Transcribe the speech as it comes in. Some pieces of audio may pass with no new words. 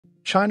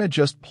China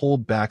just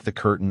pulled back the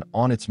curtain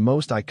on its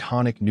most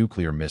iconic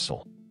nuclear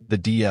missile, the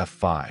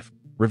DF-5,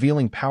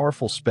 revealing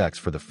powerful specs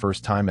for the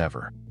first time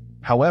ever.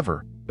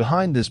 However,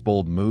 behind this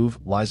bold move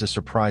lies a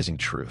surprising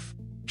truth.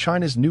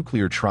 China's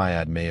nuclear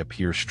triad may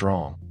appear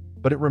strong,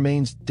 but it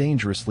remains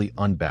dangerously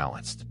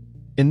unbalanced.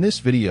 In this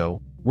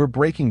video, we're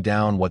breaking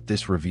down what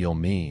this reveal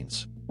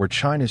means, where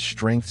China's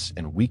strengths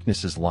and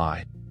weaknesses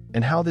lie,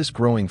 and how this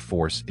growing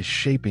force is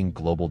shaping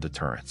global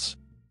deterrence.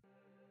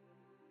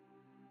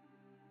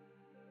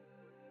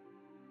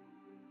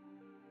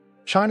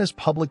 China's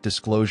public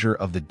disclosure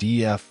of the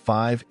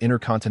DF-5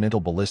 intercontinental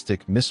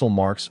ballistic missile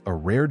marks a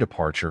rare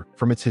departure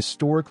from its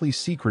historically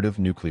secretive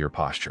nuclear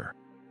posture.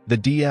 The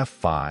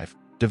DF-5,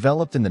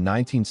 developed in the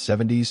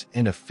 1970s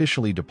and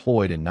officially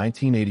deployed in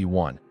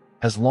 1981,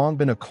 has long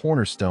been a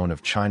cornerstone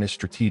of China's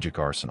strategic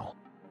arsenal.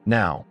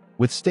 Now,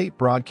 with state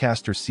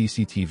broadcaster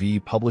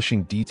CCTV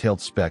publishing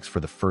detailed specs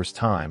for the first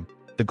time,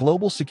 the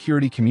global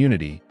security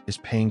community is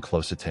paying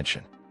close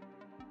attention.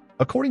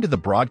 According to the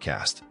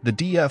broadcast, the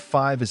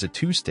DF-5 is a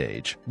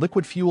two-stage,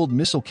 liquid-fueled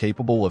missile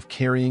capable of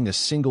carrying a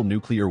single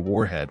nuclear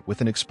warhead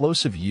with an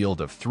explosive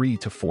yield of 3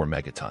 to 4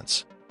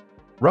 megatons.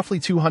 Roughly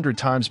 200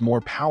 times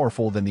more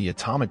powerful than the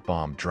atomic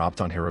bomb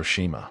dropped on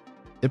Hiroshima.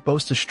 It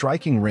boasts a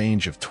striking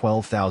range of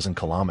 12,000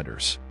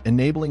 kilometers,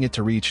 enabling it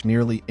to reach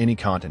nearly any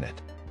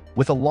continent.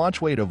 With a launch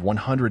weight of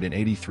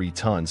 183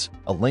 tons,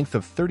 a length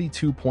of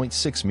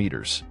 32.6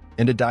 meters,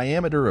 and a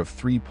diameter of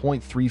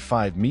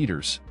 3.35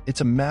 meters,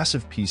 it's a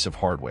massive piece of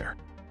hardware.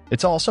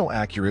 It's also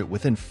accurate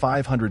within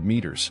 500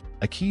 meters,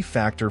 a key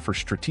factor for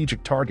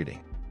strategic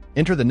targeting.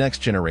 Enter the next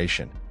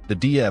generation, the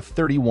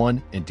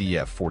DF-31 and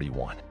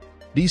DF-41.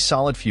 These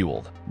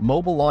solid-fueled,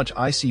 mobile-launch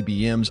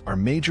ICBMs are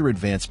major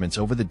advancements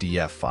over the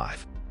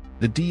DF-5.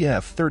 The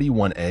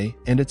DF-31A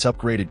and its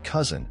upgraded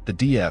cousin, the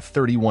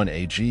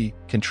DF-31AG,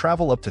 can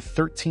travel up to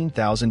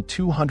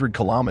 13,200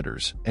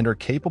 kilometers and are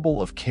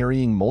capable of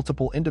carrying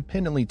multiple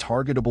independently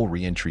targetable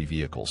reentry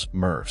vehicles,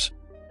 MIRVs,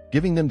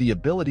 giving them the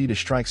ability to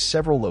strike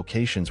several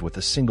locations with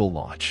a single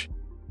launch.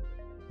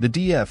 The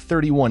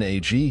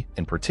DF-31AG,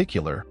 in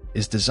particular,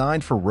 is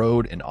designed for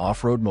road and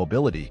off-road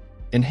mobility,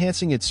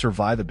 enhancing its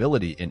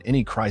survivability in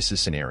any crisis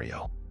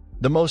scenario.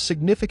 The most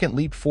significant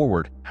leap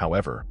forward,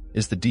 however,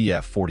 is the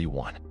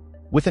DF-41.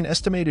 With an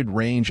estimated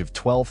range of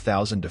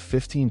 12,000 to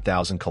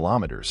 15,000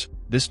 kilometers,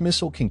 this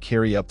missile can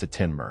carry up to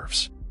 10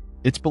 MIRVs.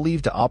 It's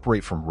believed to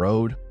operate from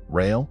road,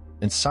 rail,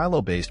 and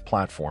silo-based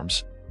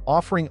platforms,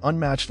 offering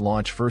unmatched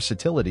launch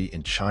versatility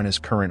in China's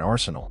current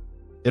arsenal.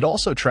 It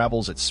also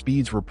travels at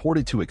speeds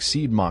reported to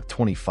exceed Mach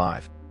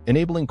 25,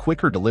 enabling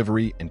quicker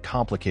delivery and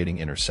complicating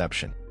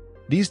interception.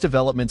 These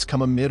developments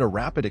come amid a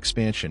rapid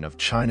expansion of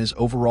China's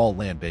overall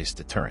land-based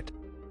deterrent.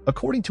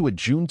 According to a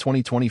June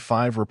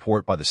 2025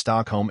 report by the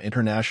Stockholm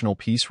International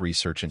Peace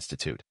Research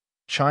Institute,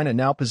 China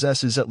now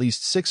possesses at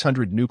least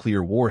 600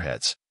 nuclear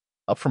warheads,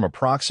 up from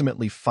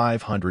approximately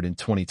 500 in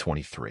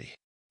 2023.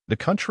 The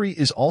country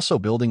is also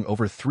building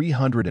over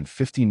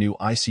 350 new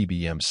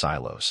ICBM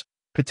silos,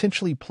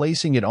 potentially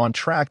placing it on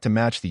track to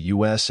match the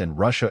US and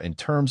Russia in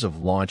terms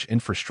of launch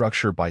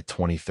infrastructure by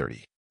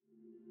 2030.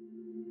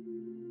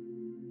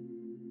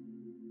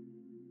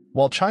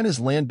 While China's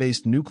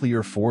land-based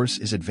nuclear force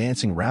is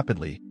advancing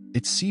rapidly,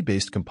 its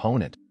sea-based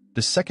component,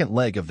 the second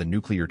leg of the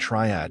nuclear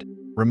triad,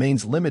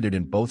 remains limited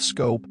in both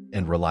scope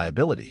and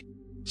reliability.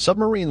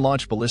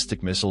 Submarine-launched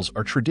ballistic missiles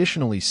are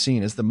traditionally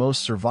seen as the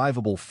most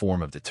survivable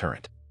form of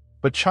deterrent,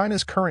 but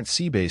China's current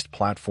sea-based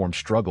platform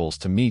struggles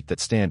to meet that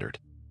standard.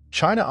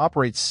 China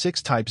operates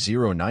 6 Type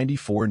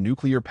 094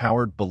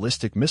 nuclear-powered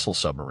ballistic missile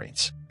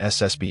submarines,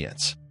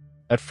 SSBNs.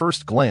 At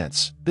first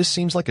glance, this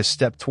seems like a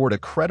step toward a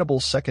credible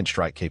second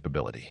strike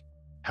capability.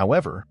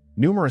 However,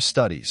 numerous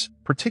studies,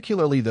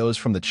 particularly those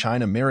from the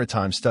China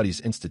Maritime Studies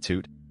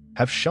Institute,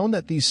 have shown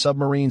that these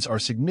submarines are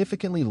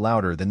significantly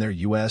louder than their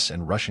US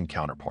and Russian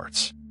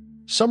counterparts.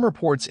 Some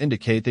reports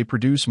indicate they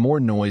produce more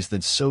noise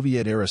than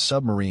Soviet-era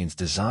submarines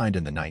designed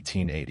in the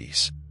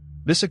 1980s.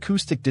 This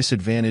acoustic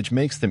disadvantage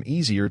makes them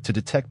easier to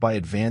detect by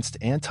advanced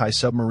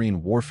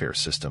anti-submarine warfare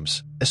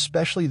systems,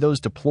 especially those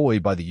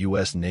deployed by the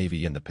US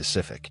Navy in the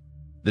Pacific.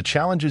 The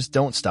challenges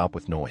don't stop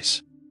with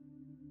noise.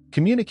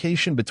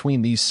 Communication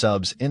between these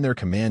subs and their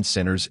command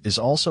centers is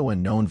also a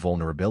known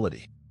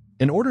vulnerability.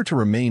 In order to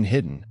remain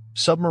hidden,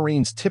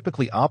 submarines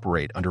typically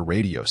operate under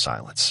radio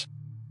silence.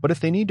 But if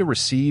they need to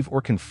receive or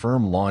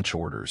confirm launch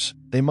orders,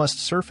 they must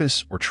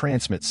surface or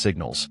transmit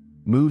signals,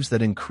 moves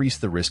that increase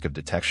the risk of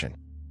detection.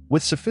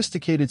 With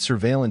sophisticated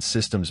surveillance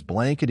systems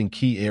blanketing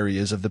key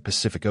areas of the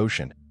Pacific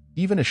Ocean,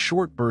 even a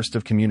short burst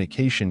of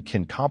communication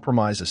can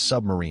compromise a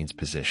submarine's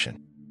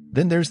position.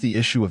 Then there's the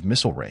issue of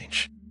missile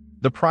range.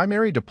 The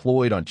primary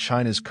deployed on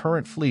China's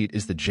current fleet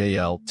is the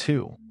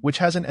JL-2, which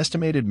has an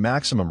estimated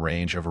maximum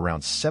range of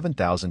around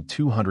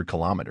 7,200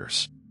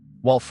 kilometers.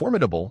 While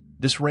formidable,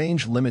 this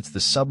range limits the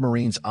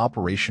submarine's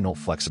operational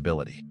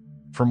flexibility.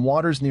 From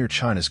waters near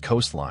China's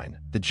coastline,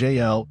 the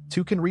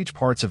JL-2 can reach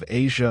parts of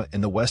Asia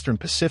and the Western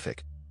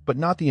Pacific, but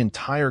not the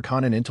entire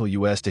continental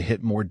US to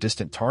hit more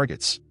distant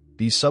targets.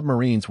 These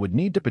submarines would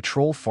need to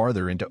patrol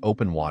farther into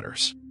open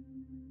waters.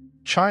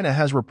 China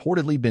has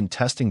reportedly been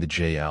testing the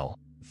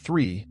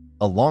JL-3,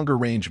 a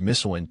longer-range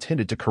missile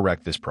intended to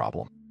correct this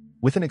problem.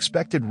 With an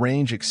expected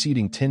range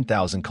exceeding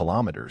 10,000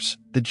 kilometers,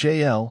 the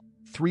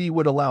JL-3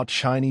 would allow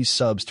Chinese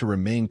subs to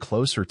remain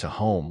closer to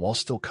home while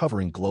still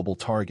covering global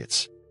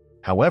targets.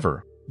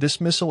 However, this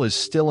missile is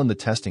still in the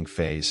testing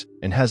phase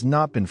and has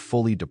not been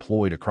fully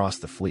deployed across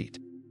the fleet.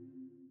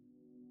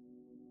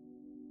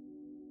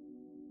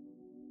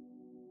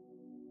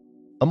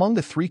 Among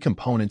the three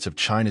components of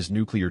China's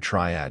nuclear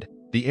triad,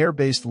 the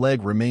air-based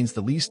leg remains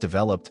the least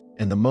developed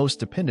and the most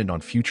dependent on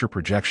future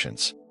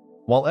projections.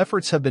 While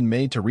efforts have been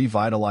made to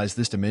revitalize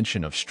this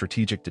dimension of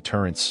strategic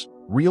deterrence,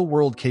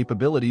 real-world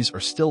capabilities are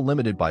still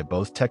limited by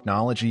both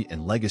technology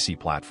and legacy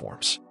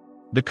platforms.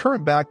 The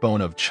current backbone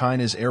of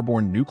China's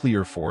airborne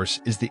nuclear force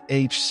is the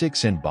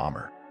H-6N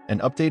bomber, an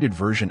updated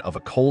version of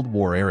a Cold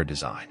War-era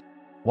design.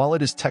 While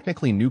it is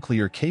technically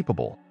nuclear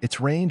capable,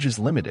 its range is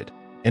limited,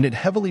 and it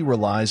heavily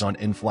relies on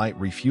in-flight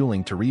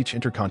refueling to reach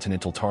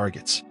intercontinental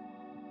targets.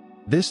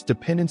 This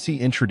dependency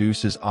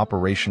introduces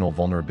operational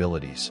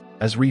vulnerabilities,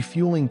 as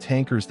refueling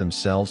tankers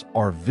themselves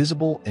are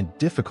visible and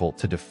difficult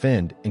to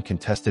defend in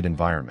contested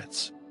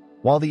environments.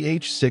 While the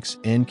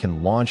H-6N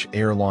can launch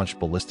air-launched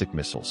ballistic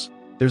missiles,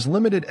 there's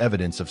limited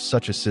evidence of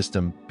such a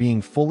system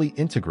being fully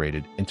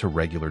integrated into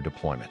regular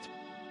deployment.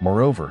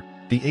 Moreover,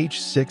 the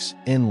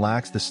H-6N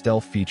lacks the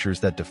stealth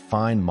features that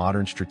define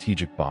modern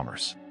strategic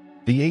bombers.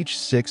 The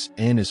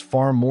H-6N is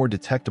far more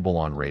detectable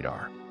on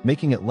radar,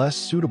 making it less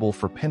suitable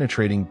for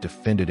penetrating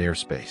defended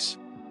airspace.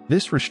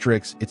 This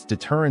restricts its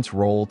deterrence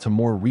role to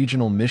more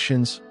regional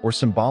missions or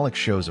symbolic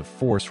shows of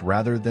force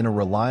rather than a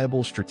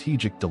reliable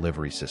strategic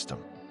delivery system.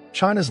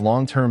 China's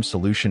long-term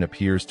solution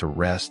appears to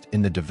rest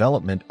in the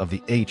development of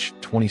the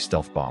H-20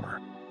 stealth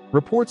bomber.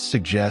 Reports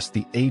suggest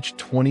the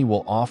H-20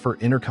 will offer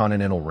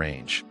intercontinental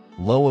range,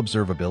 low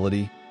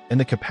observability, and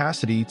the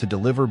capacity to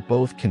deliver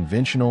both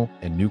conventional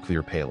and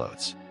nuclear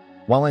payloads.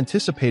 While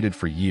anticipated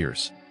for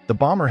years, the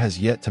bomber has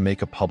yet to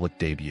make a public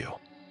debut.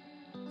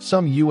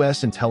 Some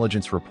U.S.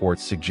 intelligence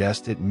reports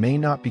suggest it may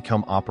not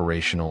become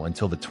operational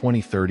until the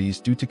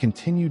 2030s due to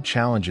continued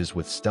challenges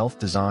with stealth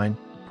design,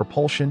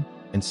 propulsion,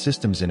 and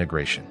systems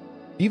integration.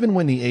 Even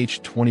when the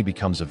H-20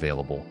 becomes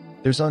available,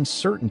 there's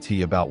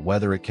uncertainty about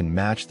whether it can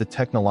match the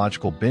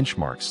technological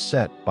benchmarks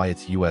set by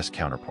its U.S.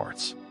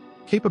 counterparts.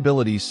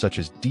 Capabilities such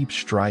as deep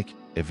strike,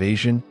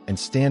 evasion, and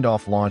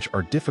standoff launch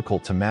are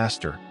difficult to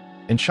master,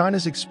 and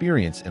China's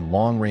experience in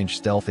long-range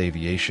stealth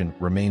aviation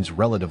remains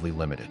relatively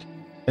limited.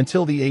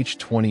 Until the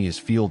H-20 is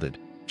fielded,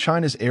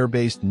 China's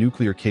air-based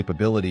nuclear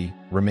capability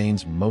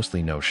remains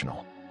mostly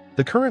notional.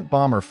 The current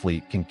bomber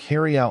fleet can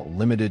carry out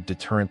limited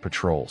deterrent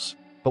patrols,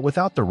 but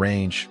without the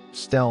range,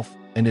 stealth,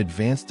 and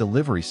advanced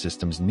delivery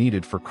systems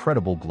needed for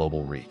credible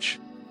global reach.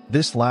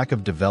 This lack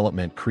of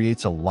development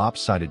creates a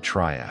lopsided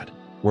triad,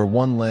 where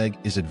one leg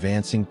is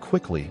advancing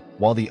quickly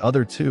while the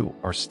other two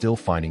are still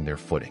finding their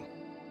footing.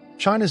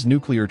 China's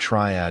nuclear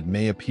triad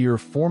may appear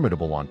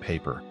formidable on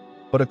paper,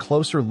 but a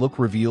closer look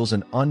reveals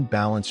an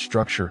unbalanced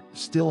structure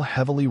still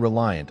heavily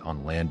reliant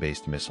on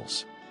land-based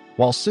missiles.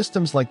 While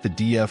systems like the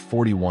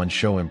DF-41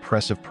 show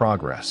impressive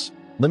progress,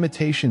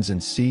 limitations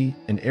in sea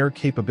and air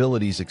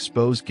capabilities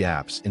expose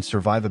gaps in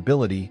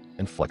survivability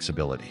and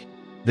flexibility.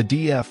 The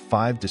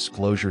DF-5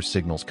 disclosure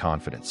signals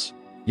confidence,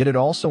 yet it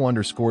also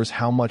underscores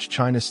how much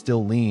China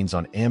still leans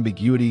on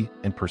ambiguity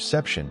and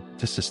perception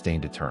to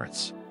sustain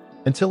deterrence.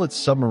 Until its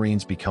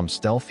submarines become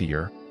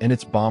stealthier and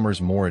its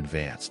bombers more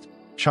advanced,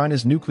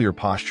 China's nuclear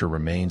posture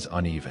remains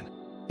uneven.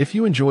 If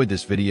you enjoyed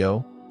this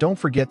video, don't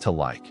forget to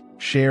like,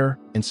 share,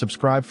 and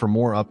subscribe for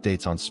more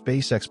updates on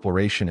space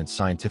exploration and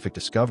scientific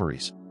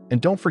discoveries. And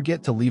don't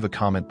forget to leave a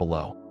comment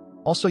below.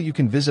 Also, you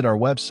can visit our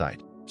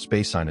website,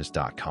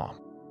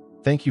 SpaceEyeNews.com.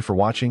 Thank you for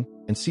watching,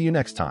 and see you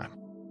next time.